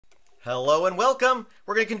Hello and welcome.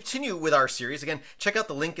 We're going to continue with our series. Again, check out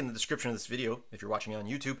the link in the description of this video if you're watching on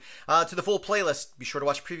YouTube to the full playlist. Be sure to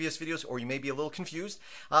watch previous videos or you may be a little confused.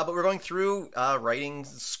 But we're going through writing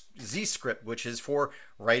Zscript, which is for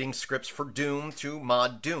writing scripts for Doom to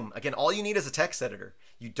mod Doom. Again, all you need is a text editor.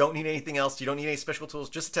 You don't need anything else. You don't need any special tools,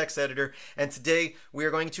 just a text editor. And today we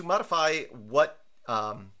are going to modify what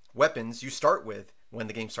weapons you start with when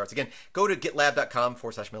the game starts. Again, go to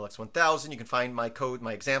gitlab.com/MetalX1000. You can find my code,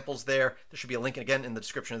 my examples there. There should be a link again in the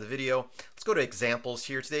description of the video. Let's go to examples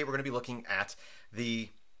here. Today we're going to be looking at the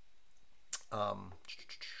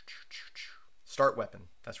start weapon.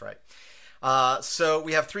 That's right. So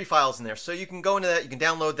we have 3 files in there. So you can go into that, you can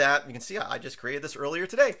download that. You can see I just created this earlier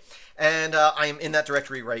today. And I am in that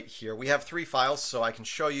directory right here. We have 3 files, so I can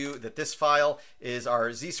show you that this file is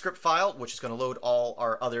our Zscript file, which is going to load all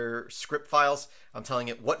our other script files. I'm telling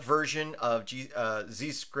it what version of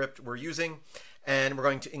Zscript we're using. And we're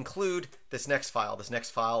going to include this next file. This next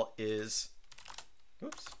file is,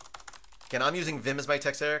 oops. Again, I'm using Vim as my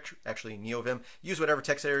text editor, actually NeoVim. Use whatever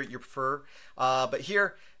text editor you prefer. But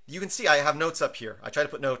here, you can see I have notes up here. I try to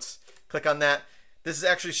put notes. Click on that. This is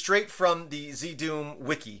actually straight from the ZDoom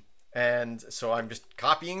wiki. And so I'm just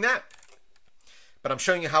copying that. But I'm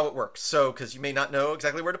showing you how it works. So, because you may not know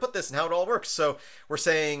exactly where to put this and how it all works. So we're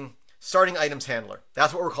saying starting items handler.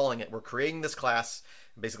 That's what we're calling it. We're creating this class,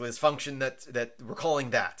 basically this function that we're calling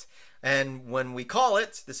that. And when we call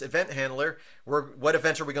it, this event handler, what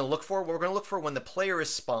event are we going to look for? Well, we're going to look for when the player is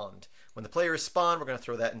spawned. When the player is spawned, we're going to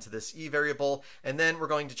throw that into this E variable, and then we're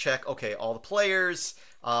going to check, okay, all the players,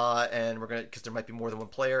 and we're going to, because there might be more than one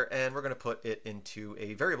player, and we're going to put it into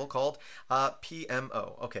a variable called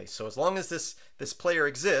PMO. Okay, so as long as this player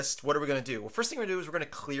exists, what are we going to do? Well, first thing we're going to do is we're going to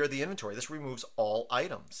clear the inventory. This removes all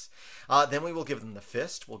items. Then we will give them the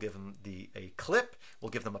fist, we'll give them a clip, we'll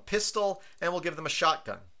give them a pistol, and we'll give them a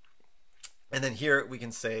shotgun. And then here we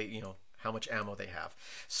can say, you know, how much ammo they have.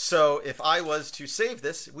 So if I was to save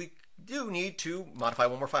this, we do need to modify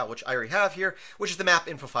one more file, which I already have here, which is the map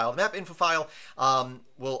info file. The map info file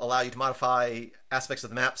will allow you to modify aspects of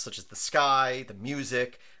the map, such as the sky, the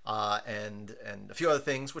music, and a few other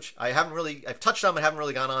things, which I've touched on but haven't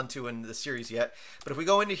really gone on to in the series yet. But if we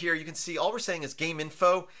go into here, you can see all we're saying is game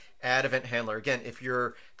info, add event handler. Again, if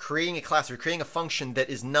you're creating a class, or you're creating a function that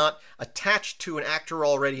is not attached to an actor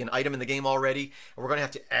already, an item in the game already, we're going to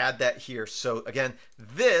have to add that here. So again,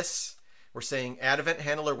 this, we're saying add event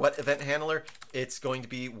handler. What event handler? It's going to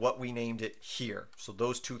be what we named it here. So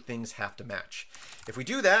those 2 things have to match. If we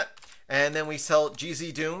do that, and then we tell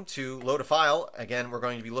gzdoom to load a file, again, we're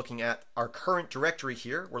going to be looking at our current directory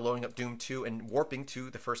here. We're loading up Doom 2 and warping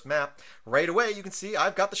to the first map. Right away, you can see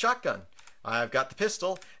I've got the shotgun, I've got the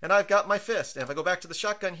pistol, and I've got my fist. And if I go back to the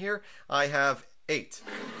shotgun here, I have 8.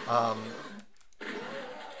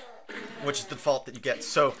 Which is the default that you get.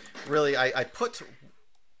 So really, I put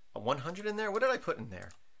a 100 in there. What did I put in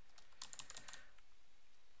there?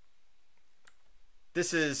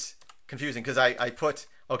 This is confusing because I put,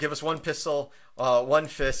 oh, give us 1 pistol, 1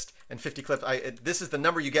 fist, and 50 clips. This is the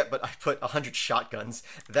number you get, but I put 100 shotguns.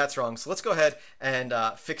 That's wrong. So let's go ahead and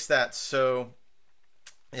fix that. So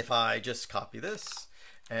if I just copy this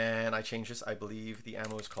and I change this, I believe the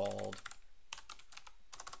ammo is called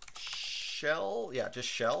shell. Yeah, just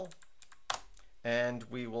shell. And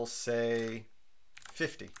we will say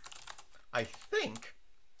 50. I think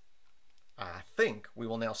we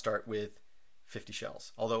will now start with 50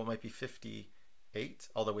 shells, although it might be 58,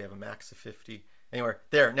 although we have a max of 50. Anyway,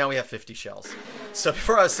 there, now we have 50 shells. So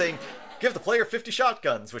before I was saying, give the player 50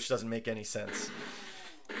 shotguns, which doesn't make any sense.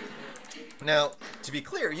 Now, to be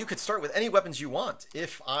clear, you could start with any weapons you want.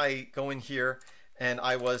 If I go in here and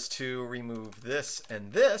I was to remove this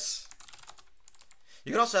and this,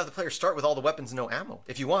 you can also have the player start with all the weapons and no ammo.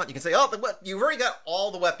 If you want, you can say, oh, you've already got all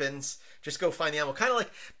the weapons. Just go find the ammo. Kind of like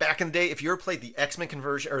back in the day, if you ever played the X-Men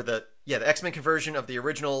conversion, or the X-Men conversion of the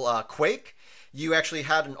original Quake, you actually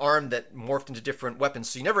had an arm that morphed into different weapons.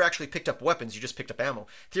 So you never actually picked up weapons, you just picked up ammo.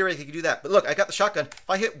 Theoretically, you could do that. But look, I got the shotgun. If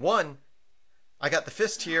I hit 1, I got the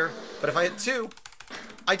fist here. But if I hit 2,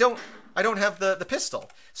 I don't have the pistol.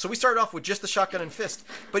 So we started off with just the shotgun and fist.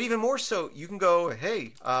 But even more so, you can go,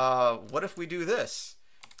 hey, what if we do this?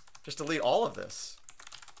 Just delete all of this.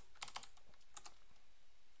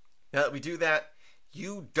 Now that we do that,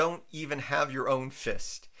 you don't even have your own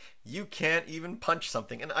fist. You can't even punch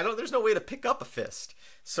something. And there's no way to pick up a fist.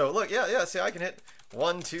 So look, yeah, see, I can hit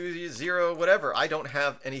 1, 2, 0, whatever. I don't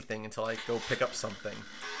have anything until I go pick up something.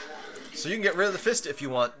 So you can get rid of the fist if you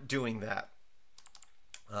want doing that.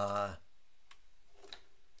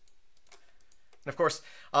 And of course,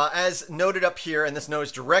 as noted up here, and this note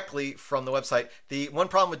is directly from the website, the one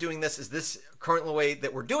problem with doing this is this current way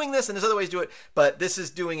that we're doing this, and there's other ways to do it, but this is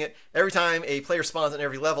doing it every time a player spawns on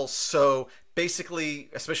every level. So basically,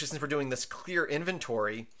 especially since we're doing this clear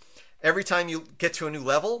inventory, every time you get to a new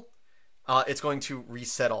level, it's going to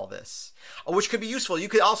reset all this, which could be useful. You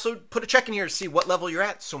could also put a check in here to see what level you're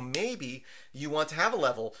at. So maybe you want to have a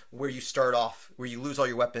level where you start off, where you lose all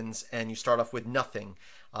your weapons and you start off with nothing,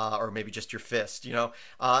 or maybe just your fist. You know,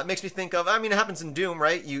 it makes me think of, I mean, it happens in Doom,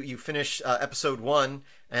 right? You finish episode 1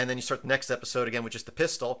 and then you start the next episode again with just the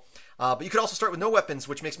pistol. But you could also start with no weapons,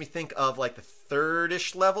 which makes me think of like the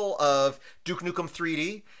third-ish level of Duke Nukem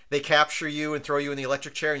 3D. They capture you and throw you in the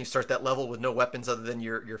electric chair, and you start that level with no weapons other than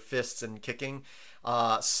your fists and kicking.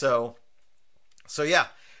 So yeah,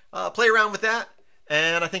 play around with that.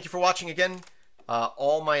 And I thank you for watching again.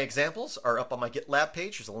 All my examples are up on my GitLab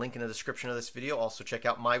page. There's a link in the description of this video. Also check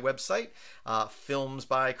out my website,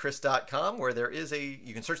 filmsbychris.com, where there is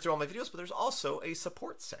you can search through all my videos, but there's also a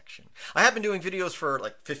support section. I have been doing videos for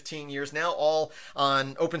like 15 years now, all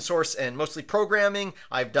on open source and mostly programming.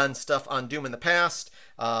 I've done stuff on Doom in the past.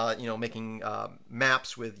 You know, making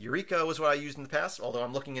maps with Eureka was what I used in the past, although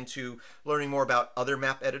I'm looking into learning more about other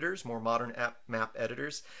map editors, more modern map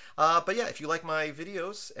editors. But yeah, if you like my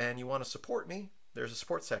videos and you want to support me, there's a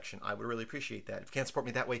support section. I would really appreciate that. If you can't support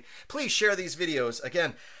me that way, please share these videos.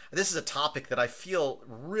 Again, this is a topic that I feel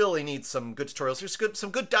really needs some good tutorials. There's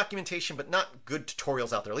some good documentation, but not good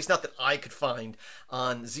tutorials out there, at least not that I could find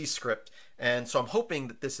on Zscript. And so I'm hoping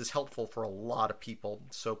that this is helpful for a lot of people.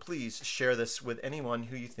 So please share this with anyone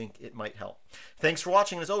who you think it might help. Thanks for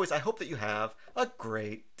watching. And as always, I hope that you have a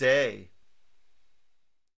great day.